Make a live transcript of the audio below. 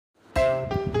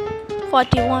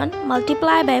41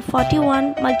 multiplied by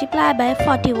 41 multiplied by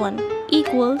 41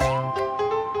 equals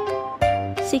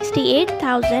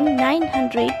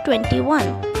 68,921.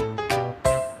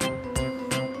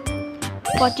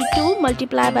 42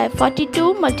 multiplied by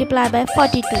 42 multiplied by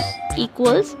 42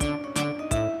 equals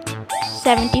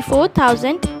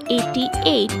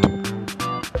 74,088.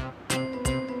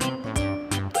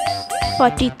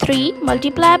 43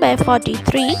 multiplied by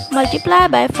 43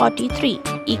 multiplied by 43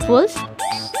 equals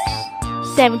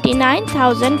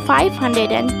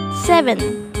 79,507.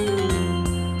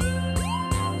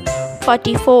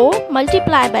 44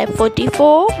 multiplied by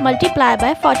 44 multiplied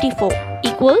by 44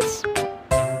 equals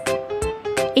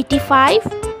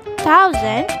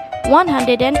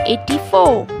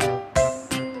 85,184.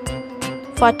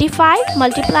 45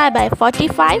 multiplied by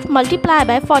 45 multiplied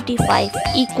by 45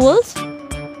 equals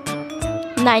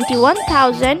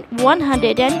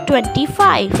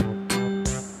 91,125.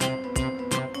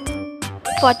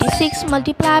 46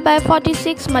 multiplied by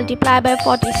 46 multiplied by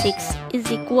 46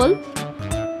 is equal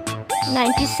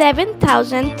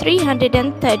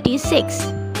 97,336.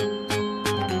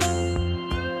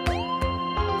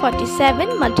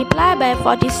 47 multiplied by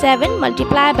 47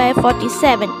 multiplied by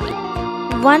 47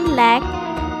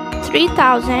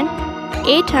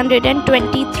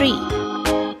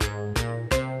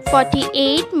 1,03,823.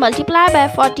 48 multiplied by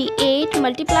 48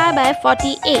 multiplied by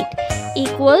 48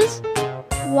 equals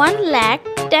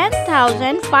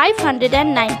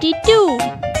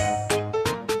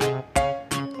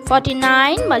 1,10,592.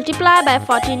 49 multiplied by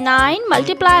 49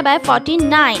 multiplied by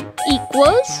 49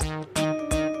 equals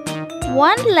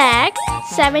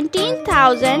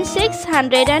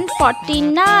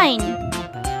 1,17,649.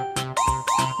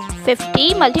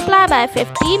 50 multiplied by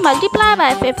 50 multiplied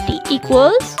by 50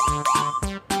 equals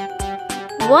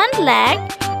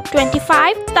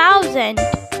 1,25,000.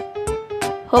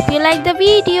 Hope you like the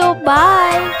video.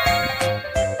 Bye.